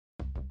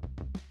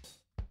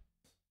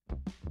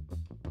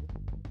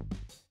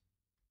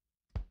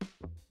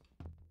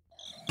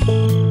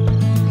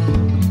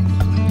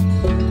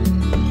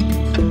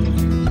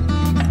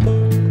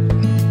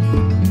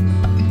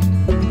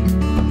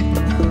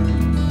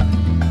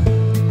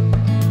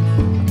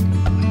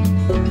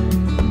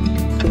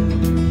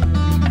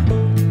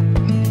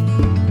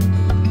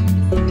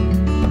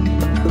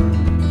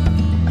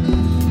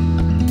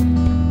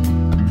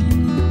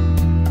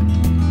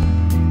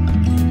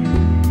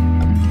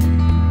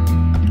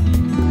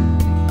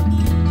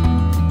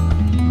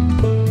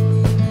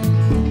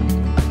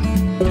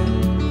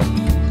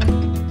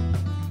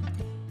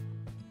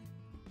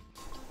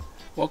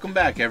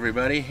Welcome back,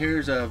 everybody.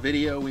 Here's a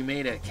video we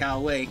made at Cow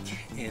Lake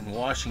in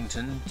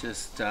Washington,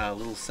 just a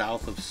little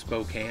south of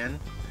Spokane.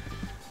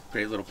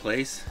 Great little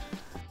place.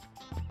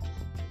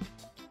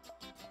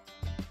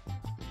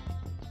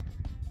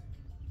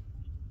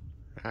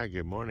 Hi,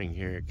 good morning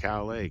here at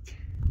Cow Lake.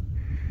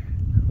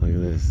 Look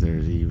at this,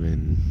 there's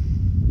even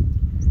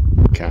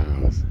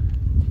cows.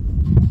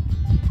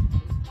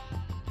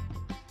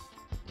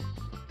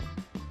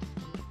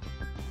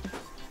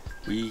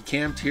 We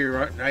camped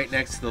here right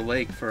next to the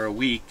lake for a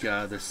week.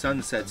 The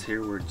sunsets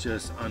here were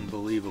just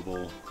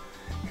unbelievable.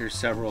 Here's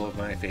several of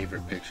my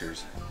favorite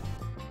pictures.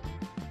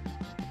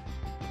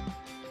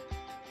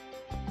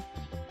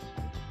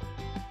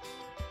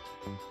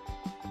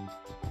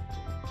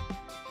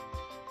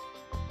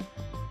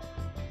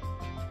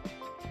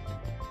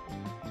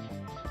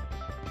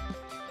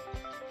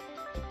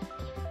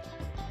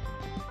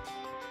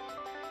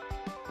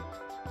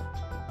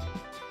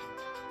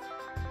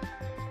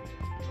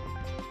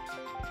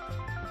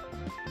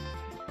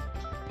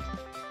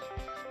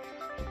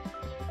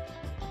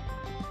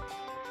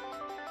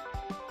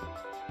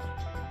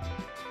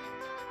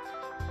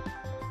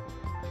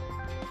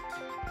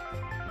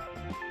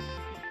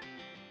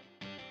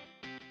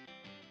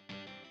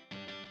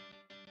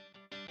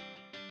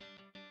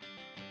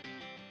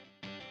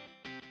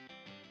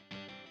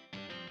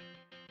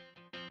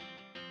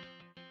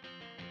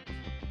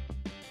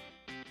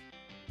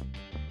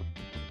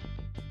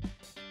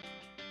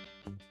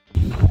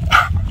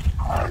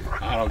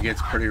 Otto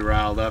gets pretty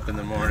riled up in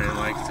the morning and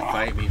likes to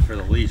fight me for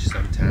the leash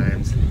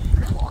sometimes.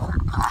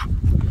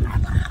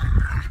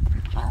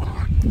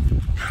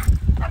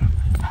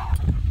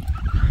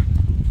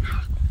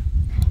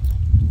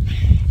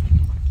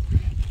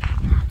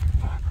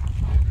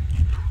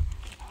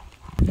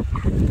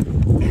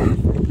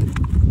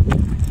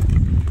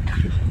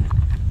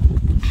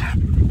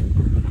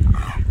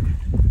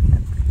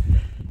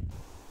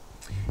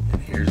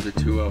 And here's the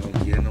two of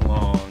them getting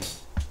along.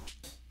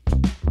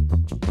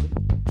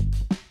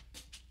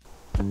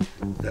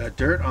 The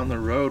dirt on the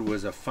road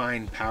was a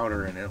fine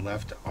powder and it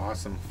left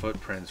awesome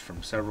footprints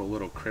from several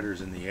little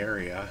critters in the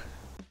area.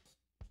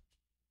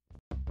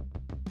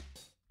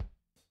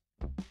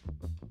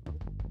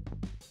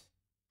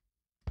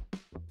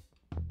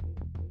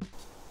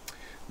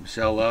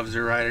 Michelle loves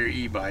to ride her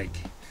e-bike.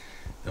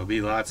 There'll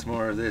be lots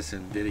more of this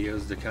in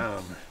videos to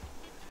come.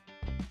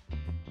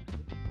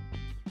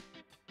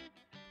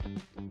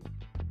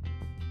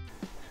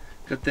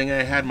 Good thing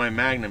I had my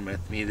Magnum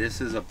with me.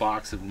 This is a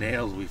box of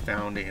nails we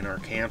found in our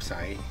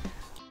campsite.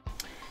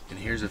 And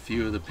here's a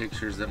few of the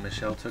pictures that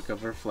Michelle took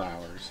of her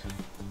flowers.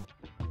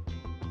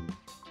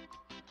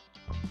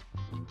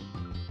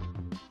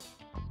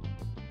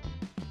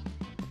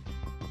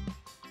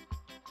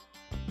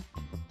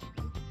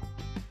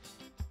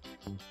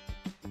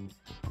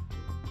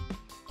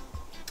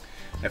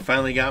 I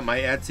finally got my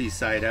Etsy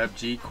site up,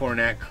 G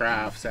Cornett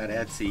Crafts at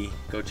Etsy.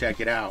 Go check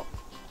it out.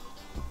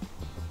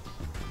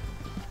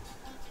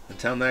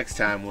 Until next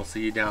time, we'll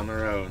see you down the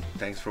road.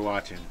 Thanks for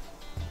watching.